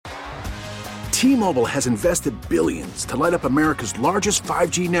T-Mobile has invested billions to light up America's largest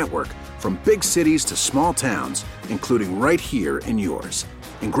 5G network, from big cities to small towns, including right here in yours.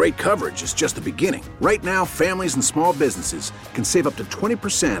 And great coverage is just the beginning. Right now, families and small businesses can save up to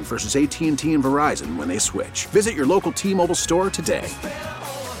 20% versus AT&T and Verizon when they switch. Visit your local T-Mobile store today.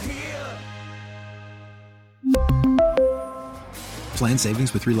 Plan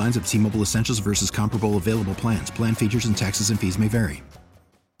savings with 3 lines of T-Mobile Essentials versus comparable available plans. Plan features and taxes and fees may vary.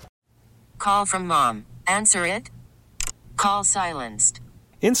 Call from mom. Answer it. Call silenced.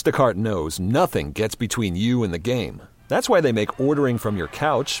 Instacart knows nothing gets between you and the game. That's why they make ordering from your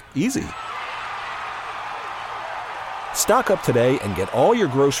couch easy. Stock up today and get all your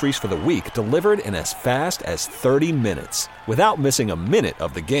groceries for the week delivered in as fast as 30 minutes without missing a minute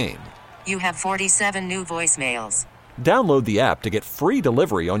of the game. You have 47 new voicemails. Download the app to get free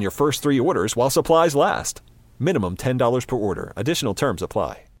delivery on your first 3 orders while supplies last. Minimum $10 per order. Additional terms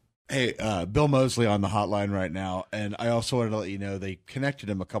apply. Hey, Bill Mosley on the hotline right now, and I also wanted to let you know they connected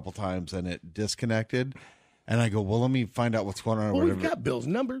him a couple times and it disconnected. And I go, well, let me find out what's going on. Well, we've got Bill's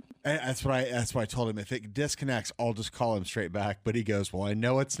number. And that's what I told him. If it disconnects, I'll just call him straight back. But he goes, well, I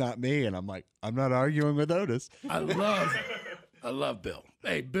know it's not me. And I'm like, I'm not arguing with Otis. I love Bill.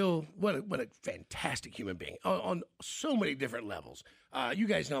 Hey, Bill, what a fantastic human being on so many different levels. You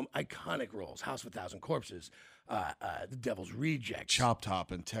guys know him, iconic roles, House of a Thousand Corpses, The Devil's Rejects, Chop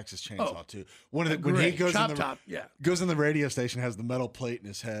Top and Texas Chainsaw too. One of the great. when he goes Chop in the Top, yeah. goes in the radio station, has the metal plate in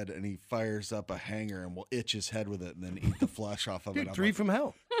his head, and he fires up a hanger and will itch his head with it and then eat the flesh off of it. Dude, 3 from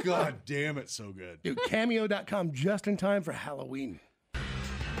hell. God damn it, so good. Dude, Cameo.com just in time for Halloween.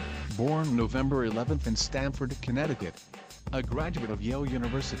 Born November 11th in Stamford, Connecticut. A graduate of Yale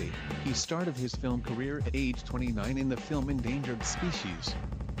University, he started his film career at age 29 in the film Endangered Species.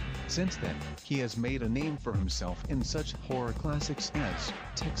 Since then, he has made a name for himself in such horror classics as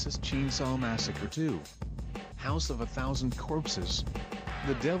Texas Chainsaw Massacre 2, House of a Thousand Corpses,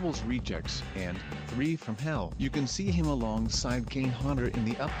 The Devil's Rejects, and 3 from Hell. You can see him alongside Kane Hodder in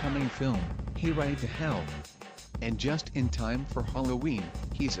the upcoming film, Hayride to Hell. And just in time for Halloween,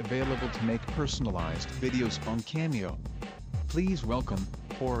 he's available to make personalized videos on Cameo. Please welcome,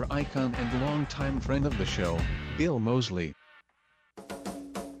 horror icon and longtime friend of the show, Bill Mosley.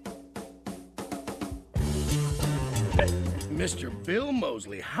 Mr. Bill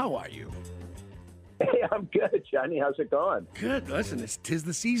Mosley, how are you? Hey, I'm good, Johnny. How's it going? Good. Listen, tis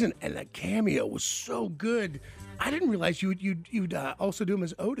the season, and that Cameo was so good. I didn't realize you'd also do him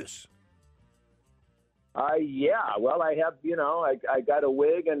as Otis. Yeah. Well, I have, I got a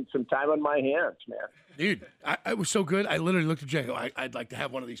wig and some time on my hands, man. Dude, I was so good. I literally looked at Jay. I'd like to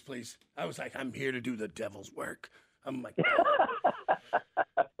have one of these, please. I was like, I'm here to do the devil's work. I'm like,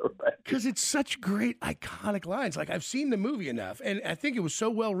 because it's such great, iconic lines. Like, I've seen the movie enough, and I think it was so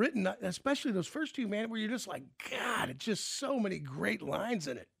well written, especially those first 2, man, where you're just like, God, it's just so many great lines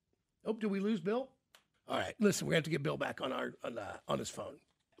in it. Oh, did we lose Bill? All right, listen, we have to get Bill back on his phone.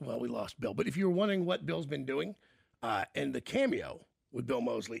 Well, we lost Bill. But if you were wondering what Bill's been doing, and the Cameo with Bill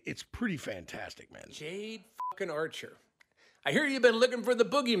Mosley, it's pretty fantastic, man. Jade fucking Archer. I hear you've been looking for the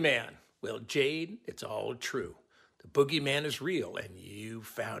boogeyman. Well, Jade, it's all true. The boogeyman is real, and you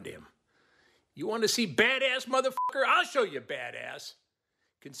found him. You want to see badass, motherfucker? I'll show you badass.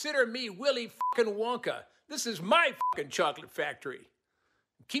 Consider me Willy fucking Wonka. This is my fucking chocolate factory.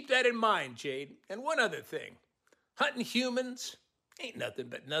 Keep that in mind, Jade. And one other thing. Hunting humans ain't nothing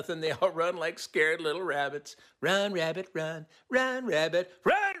but nothing. They all run like scared little rabbits. Run, rabbit, run. Run, rabbit.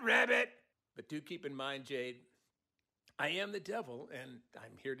 Run, rabbit. But do keep in mind, Jade, I am the devil, and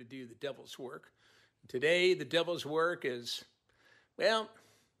I'm here to do the devil's work. Today, the devil's work is, well,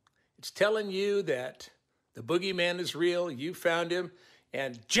 it's telling you that the boogeyman is real, you found him,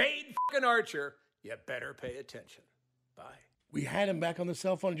 and Jade fucking Archer, you better pay attention. Bye. We had him back on the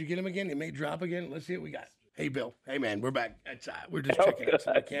cell phone. Did you get him again? It may drop again. Let's see what we got. Hey, Bill. Hey, man, we're back. We're just checking out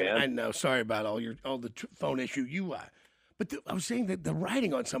some mechanics. I know. Sorry about all the phone issue. But I was saying that the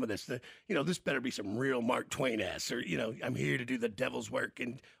writing on some of this, this better be some real Mark Twain-esque, or, I'm here to do the devil's work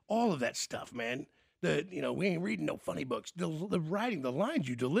and all of that stuff, man. We ain't reading no funny books. The writing, the lines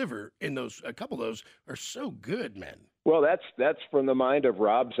you deliver in a couple of those are so good, man. Well, that's from the mind of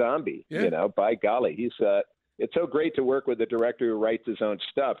Rob Zombie. Yeah. By golly, he's it's so great to work with a director who writes his own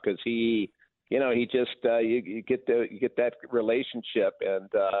stuff, because he just you get that relationship, and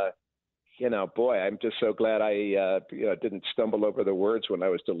boy, I'm just so glad I didn't stumble over the words when I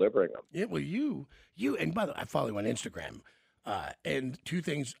was delivering them. Yeah, well, you and by the way, I follow you on Instagram. And 2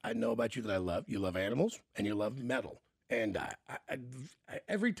 things I know about you that I love. You love animals and you love metal. And I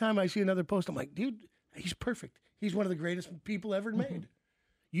every time I see another post, I'm like, dude, he's perfect. He's one of the greatest people ever made.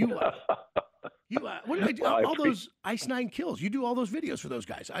 You What did I do? All those Ice Nine kills. You do all those videos for those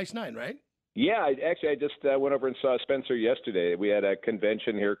guys. Ice Nine, right? Yeah, I just went over and saw Spencer yesterday. We had a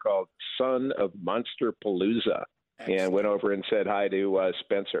convention here called Son of Monster Palooza, and went over and said hi to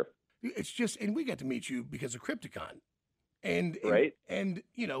Spencer. It's just, and we got to meet you because of Crypticon, and right, and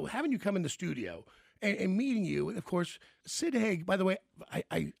having you come in the studio and meeting you, and of course Sid Haig. By the way,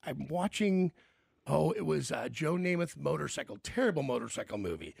 I'm watching. Oh, it was Joe Namath Motorcycle, terrible motorcycle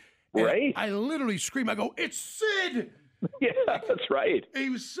movie. And right. I literally scream. I go, "It's Sid!" Yeah, that's right.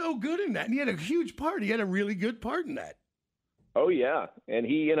 He was so good in that, and he had a huge part. He had a really good part in that. Oh yeah, and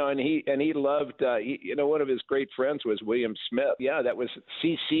he loved. One of his great friends was William Smith. Yeah, that was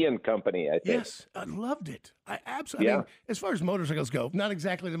CC and Company, I think. Yes, I loved it. I absolutely. I mean, as far as motorcycles go, not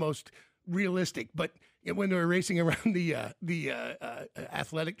exactly the most realistic, but when they were racing around the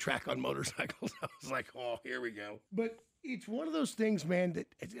athletic track on motorcycles, I was like, oh, here we go. But it's one of those things, man, that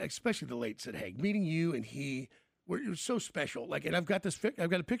especially the late Sid Haig, meeting you and it was so special. Like, and I've got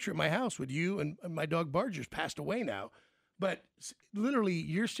a picture at my house with you and my dog Barge just passed away now. But literally,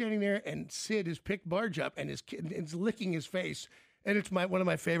 you're standing there, and Sid has picked Barge up and is licking his face, and it's one of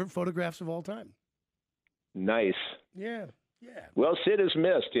my favorite photographs of all time. Nice. Yeah. Well, Sid is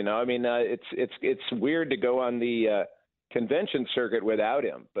missed. I mean, it's weird to go on the convention circuit without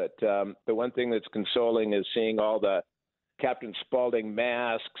him. But the one thing that's consoling is seeing all the Captain Spaulding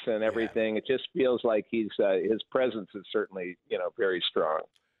masks and everything. It just feels like his presence is certainly very strong.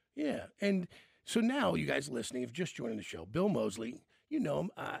 Yeah, and so now you guys listening, if just joining the show, Bill Moseley, you know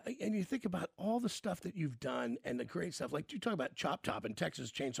him, and you think about all the stuff that you've done and the great stuff. Like you talk about Chop Top and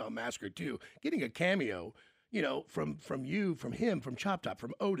Texas Chainsaw Massacre too, getting a cameo. From him, from Chop Top,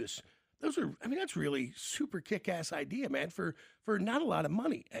 from Otis. That's really super kick-ass idea, man, for not a lot of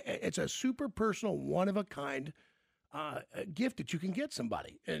money. It's a super personal, one-of-a-kind gift that you can get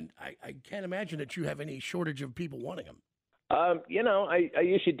somebody. And I can't imagine that you have any shortage of people wanting them. I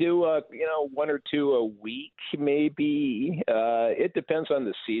usually do, one or two a week, maybe. It depends on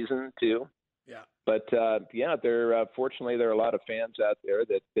the season, too. Yeah. But fortunately there are a lot of fans out there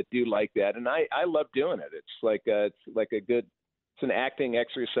that do like that, and I love doing it. It's it's an acting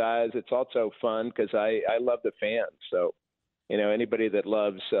exercise. It's also fun because I love the fans. So, anybody that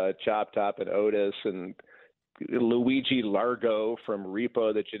loves Chop Top and Otis and Luigi Largo from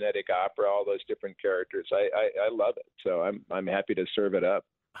Repo, the Genetic Opera, all those different characters, I love it. So I'm happy to serve it up.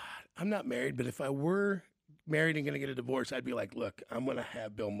 I'm not married, but if I were married and going to get a divorce, I'd be like, look, I'm going to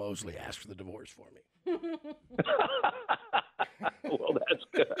have Bill Moseley ask for the divorce for me. Well, that's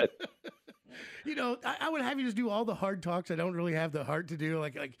good. I would have you just do all the hard talks I don't really have the heart to do.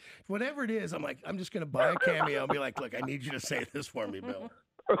 Like whatever it is, I'm just going to buy a cameo and be like, look, I need you to say this for me, Bill.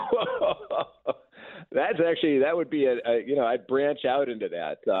 That would be I'd branch out into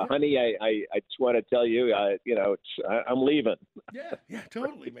that. Honey, I just want to tell you, I'm leaving. Yeah,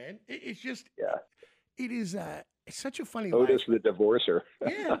 totally, man. It's just, it is it's such a funny Otis life. the Divorcer.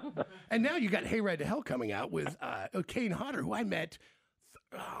 Yeah. And now you got Hayride to Hell coming out with Kane Hodder, who I met,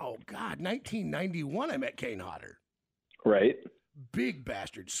 1991 I met Kane Hodder. Right. Big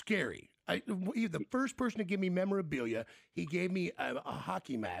bastard, scary. The first person to give me memorabilia, he gave me a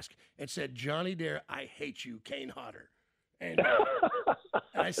hockey mask and said, Johnny Dare, I hate you, Kane Hodder. And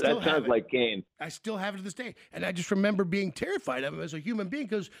I still that sounds like Kane. I still have it to this day. And I just remember being terrified of him as a human being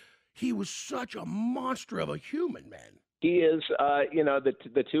because he was such a monster of a human, man. He is,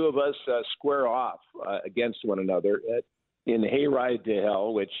 the two of us square off against one another in Hayride to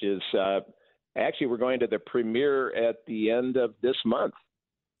Hell, which is actually we're going to the premiere at the end of this month.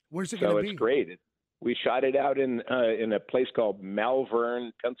 Where's it going to be? So it's great. We shot it out in a place called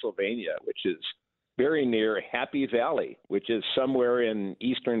Malvern, Pennsylvania, which is very near Happy Valley, which is somewhere in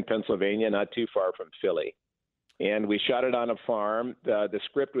eastern Pennsylvania, not too far from Philly. And we shot it on a farm. The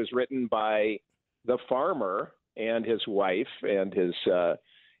script was written by the farmer and his wife, and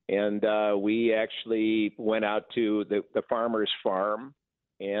we actually went out to the farmer's farm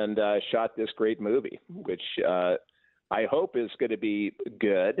and shot this great movie, which I hope is going to be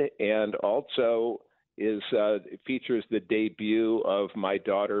good, and also features the debut of my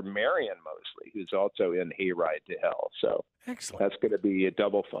daughter Marion Moseley, who's also in Hayride to Hell. So excellent. That's going to be a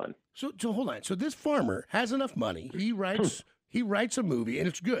double fun. So hold on. So this farmer has enough money. He writes a movie, and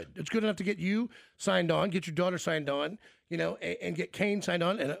it's good. It's good enough to get you signed on, get your daughter signed on, and get Kane signed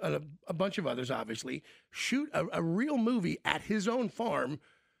on, and a bunch of others, obviously. Shoot a real movie at his own farm.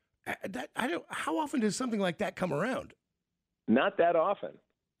 How often does something like that come around? Not that often.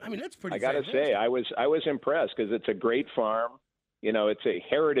 I mean, that's pretty. I got to say, I was impressed because it's a great farm. It's a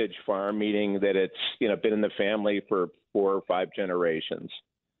heritage farm, meaning that it's been in the family for 4 or 5 generations,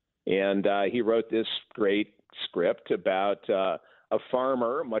 And he wrote this great script about a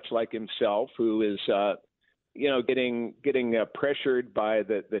farmer, much like himself, who is, getting pressured by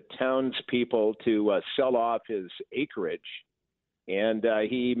the townspeople to sell off his acreage. And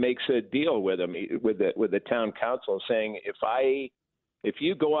he makes a deal with him, with the town council, saying, if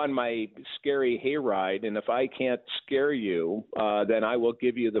you go on my scary hayride, and if I can't scare you, then I will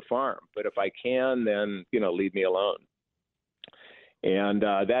give you the farm. But if I can, then leave me alone. And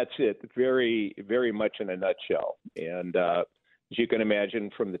that's it, very, very much in a nutshell. And as you can imagine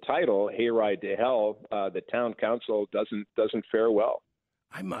from the title, Hayride to Hell, the town council doesn't fare well.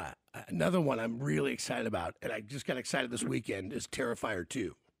 I'm another one I'm really excited about, and I just got excited this weekend, is Terrifier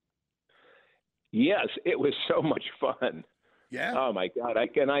 2. Yes, it was so much fun. Yeah. Oh my God!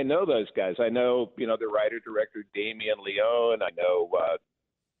 I know those guys. I know the writer director Damien Leone. I know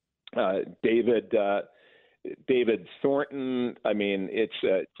David Thornton. I mean,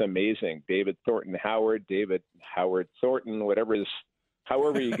 it's amazing. David Thornton Howard, David Howard Thornton,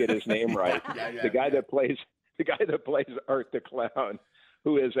 however you get his name right. The guy that plays Art the Clown,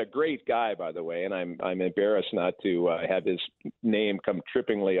 who is a great guy, by the way. And I'm embarrassed not to have his name come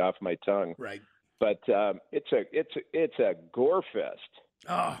trippingly off my tongue. Right. But it's a gore fest.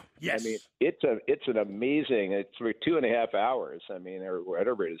 Oh, yes. I mean, it's an amazing. It's for 2.5 hours. I mean, or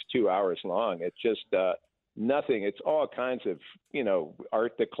whatever it is, 2 hours long. It's just nothing. It's all kinds of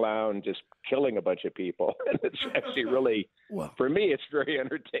Art the Clown just killing a bunch of people. And it's actually really, for me, it's very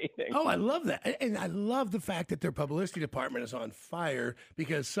entertaining. Oh, I love that, and I love the fact that their publicity department is on fire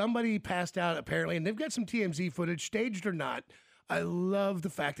because somebody passed out apparently, and they've got some TMZ footage, staged or not. I love the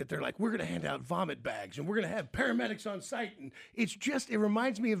fact that they're like, we're going to hand out vomit bags and we're going to have paramedics on site. And it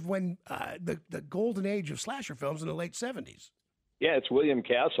reminds me of when the golden age of slasher films in the late 70s. Yeah, it's William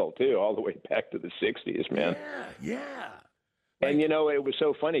Castle, too, all the way back to the 60s, man. Yeah. And, it was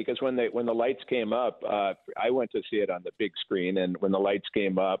so funny because when the lights came up, I went to see it on the big screen. And when the lights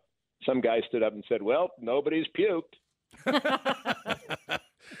came up, some guy stood up and said, well, nobody's puked.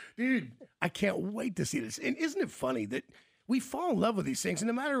 Dude, I can't wait to see this. And isn't it funny that we fall in love with these things, and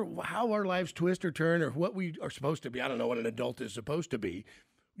no matter how our lives twist or turn or what we are supposed to be, I don't know what an adult is supposed to be,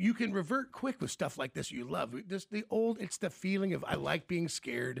 you can revert quick with stuff like this you love. It's the feeling of I like being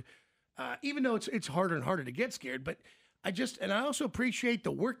scared, even though it's harder and harder to get scared. But I also appreciate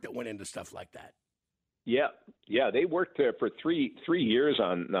the work that went into stuff like that. Yeah, they worked for 3 years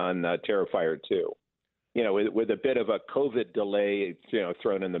on Terrifier 2. With a bit of a COVID delay,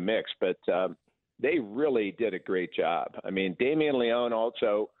 thrown in the mix, but. They really did a great job. I mean, Damien Leone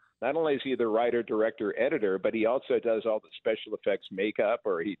also, not only is he the writer, director, editor, but he also does all the special effects makeup,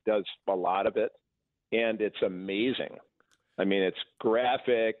 or he does a lot of it. And it's amazing. I mean, it's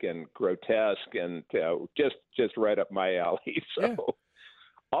graphic and grotesque and just right up my alley. So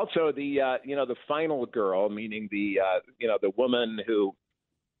also the final girl, meaning the woman who,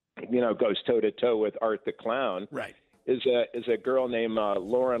 goes toe to toe with Art the Clown. Right. Is a girl named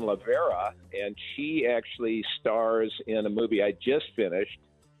Lauren Lavera, and she actually stars in a movie I just finished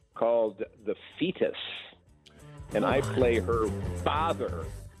called The Fetus, and I play her father,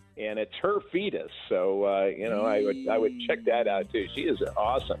 and it's her fetus. So I would check that out too. She is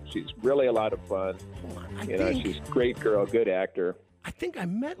awesome. She's really a lot of fun. She's a great girl, good actor. I think I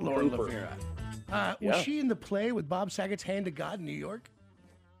met Lauren Lavera. Was she in the play with Bob Saget's Hand to God in New York?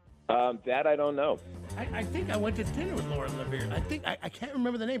 That I don't know. I think I went to dinner with Lauren Lavera. I can't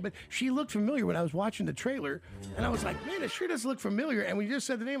remember the name, but she looked familiar when I was watching the trailer, and I was like, man, it sure does look familiar. And when you just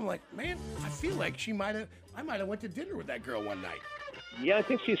said the name, I'm like, man, I feel like I might have went to dinner with that girl one night. Yeah, I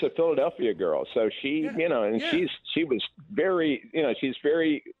think she's a Philadelphia girl. So she, she was very, she's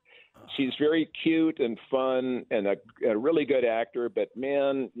very cute and fun and a really good actor. But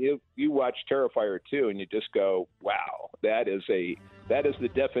man, you watch Terrifier 2 and you just go, wow, that is the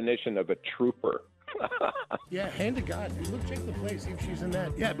definition of a trooper. Yeah, Hand to God. Look, check the play, see if she's in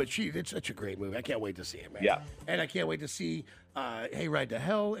that. Yeah, but it's such a great movie. I can't wait to see it, man. Yeah. And I can't wait to see Hayride to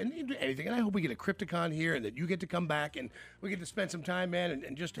Hell and anything. And I hope we get a Crypticon here and that you get to come back and we get to spend some time, man,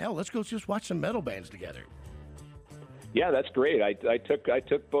 and just, let's go just watch some metal bands together. Yeah, that's great. I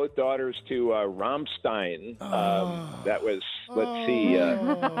took both daughters to Rammstein. That was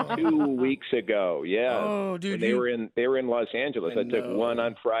 2 weeks ago. Yeah. Oh, dude. And they were in Los Angeles. I took one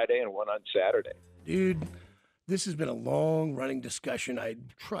on Friday and one on Saturday. Dude, this has been a long-running discussion. I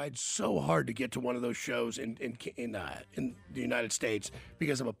tried so hard to get to one of those shows in the United States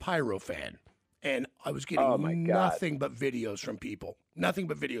because I'm a Pyro fan, and I was getting nothing but videos from people, nothing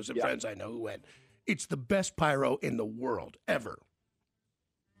but videos of friends I know who went. It's the best pyro in the world ever.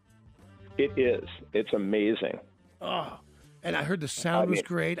 It is. It's amazing. Oh, And I heard the sound was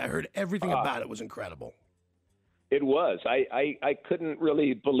great. I heard everything about it was incredible. It was. I couldn't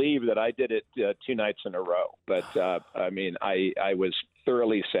really believe that I did it 2 nights in a row. But, I was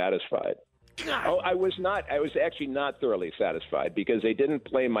thoroughly satisfied. Oh, I was not. I was actually not thoroughly satisfied because they didn't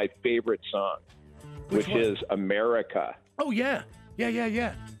play my favorite song, which is America. Oh, yeah.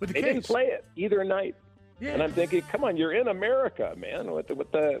 Yeah. With they didn't play it either night. Yeah. And I'm thinking, come on, you're in America, man. What's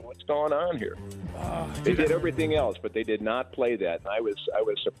going on here? They did everything else, but they did not play that. And I was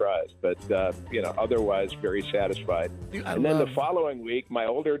surprised, but otherwise very satisfied. And then the following week, my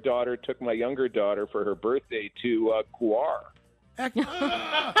older daughter took my younger daughter for her birthday to Guar.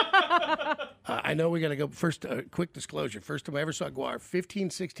 I know we got to go. First, quick disclosure. First time I ever saw Guar,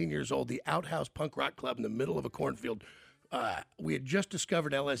 15, 16 years old, the Outhouse Punk Rock Club in the middle of a cornfield. We had just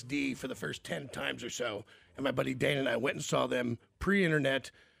discovered LSD for the first 10 times or so, and my buddy Dane and I went and saw them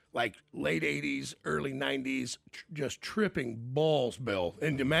pre-internet, like late 80s, early 90s, just tripping balls, Bill.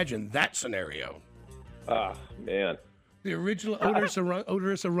 And imagine that scenario. Ah, man. The original Odorous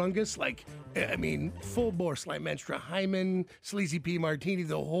Arungus, full bore Slimenstra, Hyman, Sleazy P. Martini,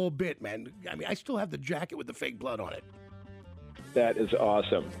 the whole bit, man. I mean, I still have the jacket with the fake blood on it. That is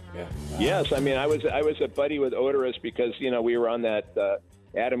awesome. Yeah. Yes, I was a buddy with Odorous because we were on that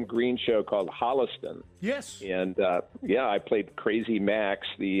Adam Green show called Holliston. Yes. And I played Crazy Max,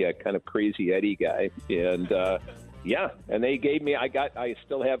 the kind of Crazy Eddie guy, and and they gave me. I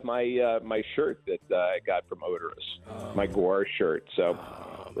still have my shirt that I got from Odorous, my Guar shirt. So,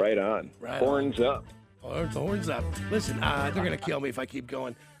 right on. Horns up. Horns up. Listen, they're gonna kill me if I keep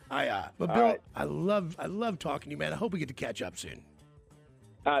going. But Bill, I love talking to you, man. I hope we get to catch up soon.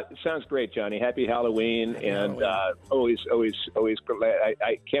 Sounds great, Johnny. Happy Halloween, always glad.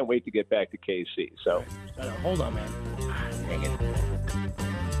 I can't wait to get back to KC. So, hold on, man. Dang it.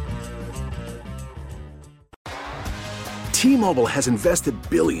 T-Mobile has invested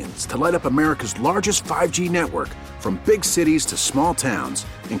billions to light up America's largest 5G network, from big cities to small towns,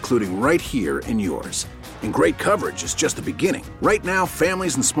 including right here in yours. And great coverage is just the beginning. Right now,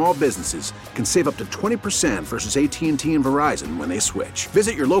 families and small businesses can save up to 20% versus AT&T and Verizon when they switch.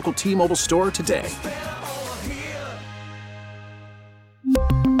 Visit your local T-Mobile store today.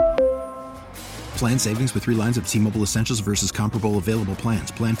 Plan savings with 3 lines of T-Mobile Essentials versus comparable available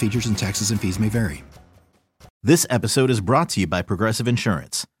plans. Plan features and taxes and fees may vary. This episode is brought to you by Progressive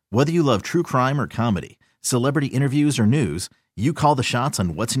Insurance. Whether you love true crime or comedy, celebrity interviews or news, you call the shots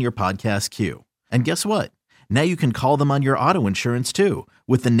on what's in your podcast queue. And guess what? Now you can call them on your auto insurance too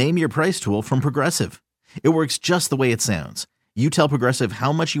with the Name Your Price tool from Progressive. It works just the way it sounds. You tell Progressive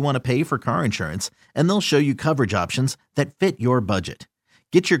how much you want to pay for car insurance, and they'll show you coverage options that fit your budget.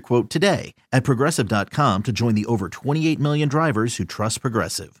 Get your quote today at Progressive.com to join the over 28 million drivers who trust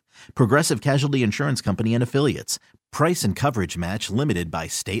Progressive. Progressive Casualty Insurance Company and Affiliates. Price and coverage match limited by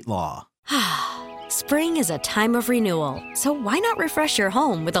state law. Spring is a time of renewal, so why not refresh your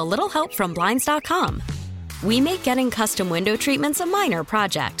home with a little help from Blinds.com? We make getting custom window treatments a minor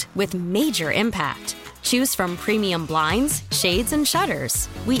project with major impact. Choose from premium blinds, shades, and shutters.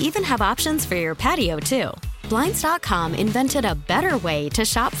 We even have options for your patio, too. Blinds.com invented a better way to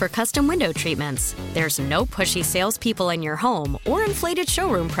shop for custom window treatments. There's no pushy salespeople in your home or inflated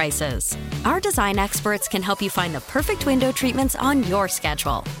showroom prices. Our design experts can help you find the perfect window treatments on your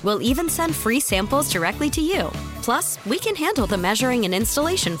schedule. We'll even send free samples directly to you. Plus, we can handle the measuring and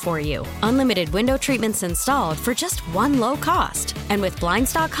installation for you. Unlimited window treatments installed for just one low cost. And with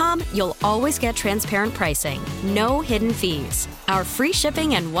Blinds.com, you'll always get transparent pricing. No hidden fees. Our free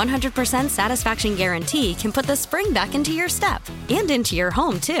shipping and 100% satisfaction guarantee can put the spring back into your step and into your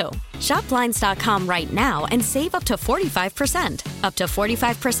home, too. Shop Blinds.com right now and save up to 45%. Up to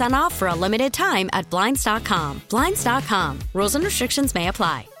 45% off for a limited time at Blinds.com. Blinds.com. Rules and restrictions may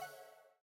apply.